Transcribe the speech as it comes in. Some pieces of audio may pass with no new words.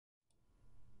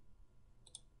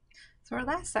So our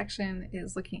last section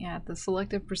is looking at the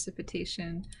selective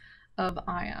precipitation of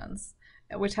ions,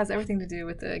 which has everything to do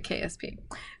with the KSP.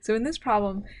 So in this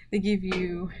problem, they give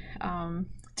you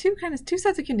two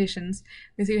sets of conditions.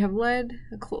 So you have lead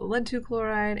 2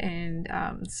 chloride and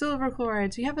silver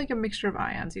chloride. So you have like a mixture of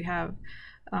ions. You have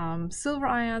silver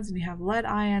ions and you have lead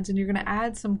ions, and you're going to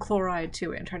add some chloride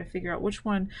to it and try to figure out which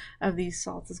one of these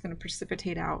salts is going to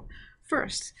precipitate out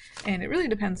first. And it really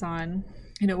depends on,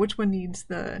 which one needs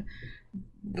the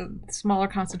smaller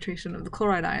concentration of the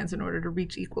chloride ions in order to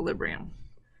reach equilibrium.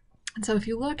 And so if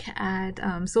you look at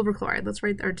silver chloride, let's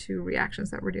write our two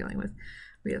reactions that we're dealing with.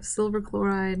 We have silver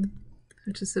chloride,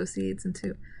 which associates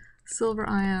into silver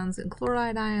ions and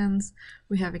chloride ions.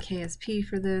 We have a KSP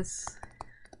for this.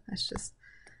 That's just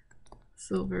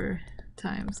silver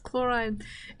times chloride,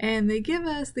 and they give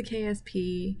us the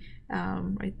KSP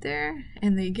right there,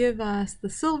 and they give us the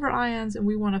silver ions, and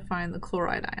we want to find the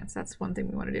chloride ions. That's one thing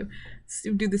we want to do.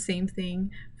 So do the same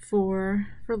thing for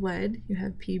lead. You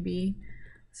have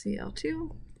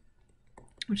PbCl2,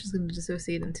 which is going to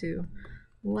dissociate into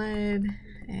lead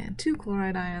and 2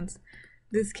 chloride ions.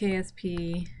 This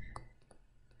KSP,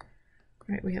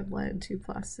 right, we have lead 2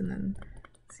 plus and then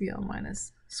Cl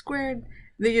minus squared.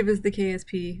 They give us the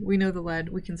KSP, we know the lead,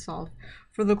 we can solve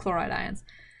for the chloride ions.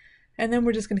 And then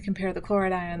we're just going to compare the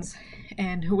chloride ions,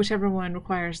 and whichever one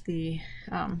requires the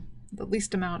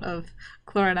least amount of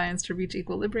chloride ions to reach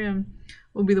equilibrium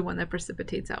will be the one that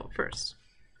precipitates out first.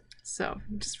 So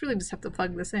really just have to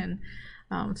plug this in.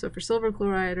 So for silver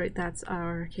chloride, right, that's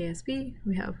our KSP.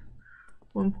 We have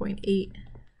 1.8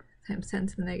 times 10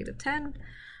 to the negative 10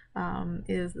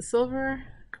 is the silver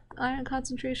ion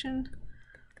concentration.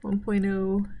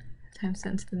 1.0 times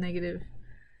 10 to the negative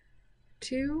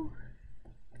 2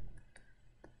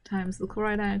 times the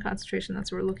chloride ion concentration.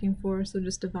 That's what we're looking for, so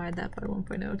just divide that by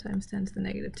 1.0 times 10 to the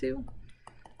negative 2.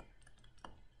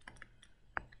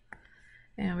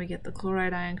 And we get the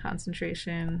chloride ion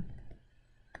concentration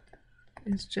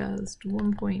is just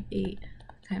 1.8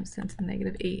 times 10 to the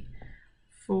negative 8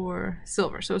 for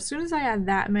silver. So as soon as I add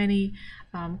that many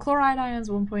chloride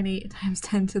ions, 1.8 times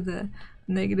 10 to the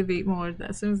negative 8 molar,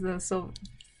 as soon as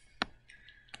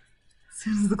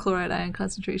the chloride ion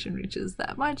concentration reaches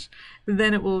that much,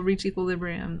 then it will reach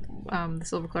equilibrium. The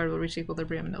silver chloride will reach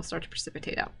equilibrium and it'll start to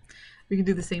precipitate out. We can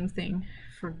do the same thing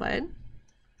for lead,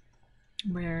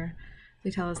 where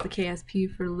they tell us the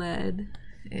KSP for lead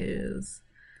is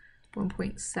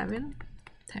 1.7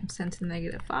 times 10 to the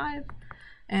negative 5,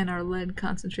 and our lead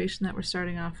concentration that we're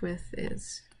starting off with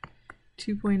is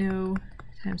 2.0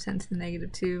 times 10 to the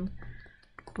negative 2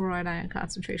 chloride ion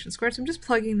concentration squared. So I'm just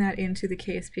plugging that into the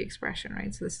KSP expression,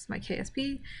 right? So this is my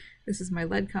KSP, this is my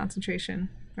lead concentration,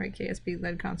 right? KSP,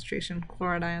 lead concentration,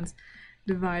 chloride ions,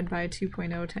 divide by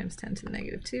 2.0 times 10 to the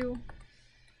negative 2.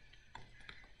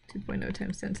 2.0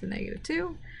 times 10 to the negative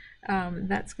 2.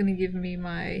 That's going to give me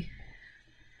my,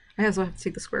 I also have to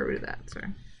take the square root of that,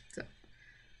 sorry. So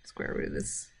square root of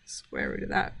this, square root of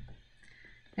that.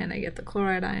 And I get the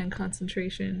chloride ion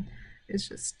concentration is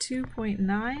just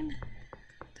 2.9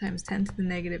 times 10 to the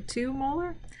negative 2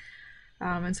 molar.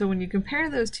 And so when you compare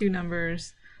those two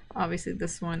numbers, obviously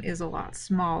this one is a lot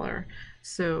smaller.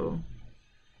 So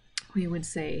we would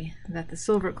say that the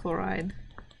silver chloride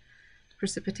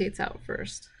precipitates out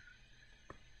first.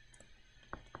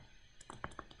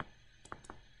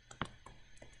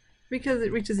 Because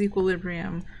it reaches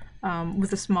equilibrium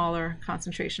with a smaller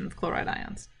concentration of chloride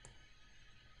ions.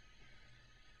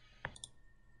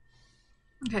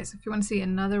 Okay, so if you want to see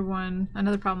another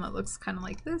problem that looks kind of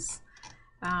like this,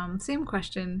 same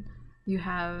question, you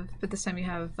have, but this time you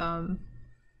have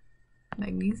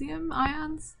magnesium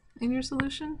ions in your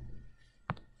solution.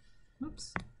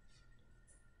 Oops.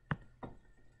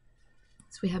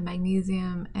 So we have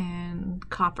magnesium and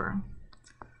copper.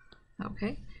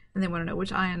 Okay, and they want to know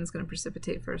which ion is going to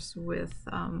precipitate first with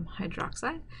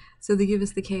hydroxide. So they give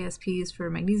us the KSPs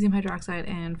for magnesium hydroxide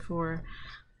and for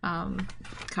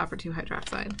copper 2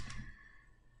 hydroxide.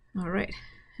 All right,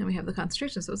 and we have the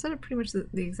concentration. So it's set up pretty much the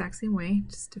exact same way,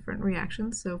 just different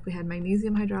reactions. So if we had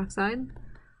magnesium hydroxide,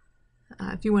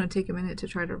 if you want to take a minute to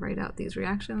try to write out these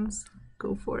reactions,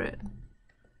 go for it.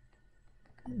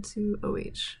 Into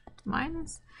OH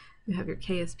minus, you have your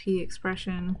KSP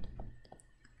expression,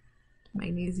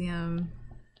 magnesium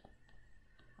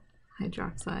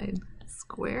hydroxide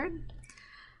squared.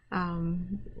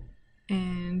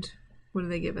 And what do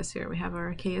they give us here? We have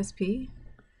our KSP,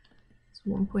 it's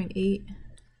 1.8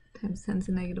 times 10 to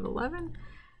the negative 11,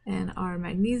 and our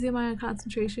magnesium ion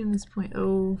concentration is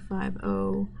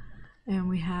 0.050, and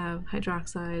we have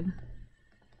hydroxide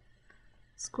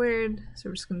squared, so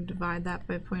we're just going to divide that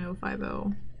by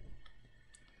 0.050.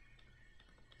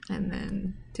 and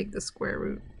then take the square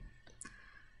root,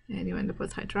 and you end up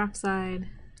with hydroxide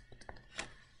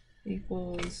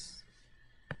equals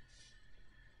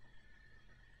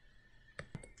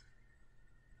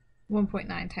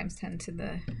 1.9 times 10 to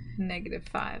the negative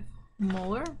 5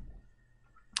 molar.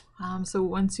 So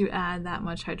once you add that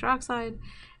much hydroxide,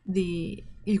 the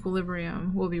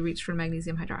equilibrium will be reached for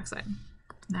magnesium hydroxide.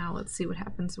 Now let's see what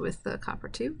happens with the copper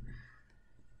 2.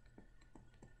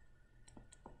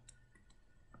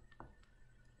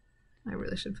 I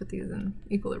really should put these in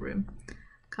equilibrium.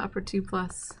 Copper 2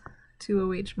 plus,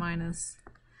 2OH minus,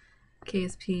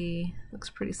 KSP looks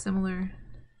pretty similar.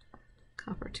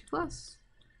 Copper 2 plus,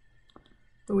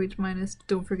 OH minus,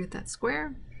 don't forget that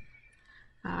square.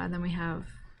 Then we have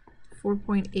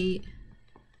 4.8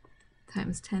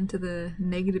 times 10 to the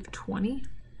negative 20.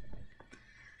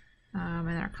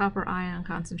 And our copper ion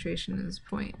concentration is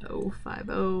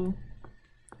 0.050.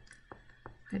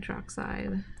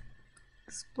 Hydroxide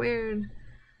squared,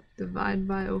 divide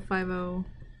by 0.050.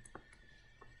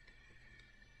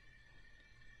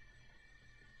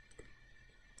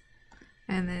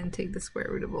 And then take the square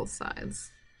root of both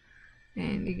sides.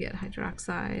 And you get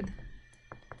hydroxide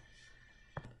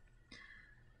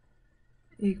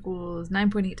equals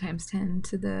 9.8 times 10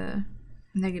 to the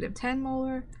negative 10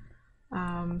 molar.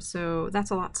 So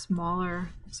that's a lot smaller.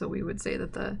 So we would say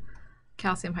that the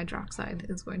calcium hydroxide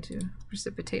is going to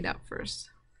precipitate out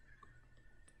first,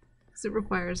 because it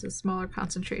requires a smaller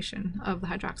concentration of the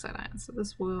hydroxide ion. So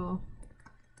this will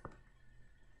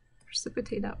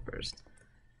precipitate out first.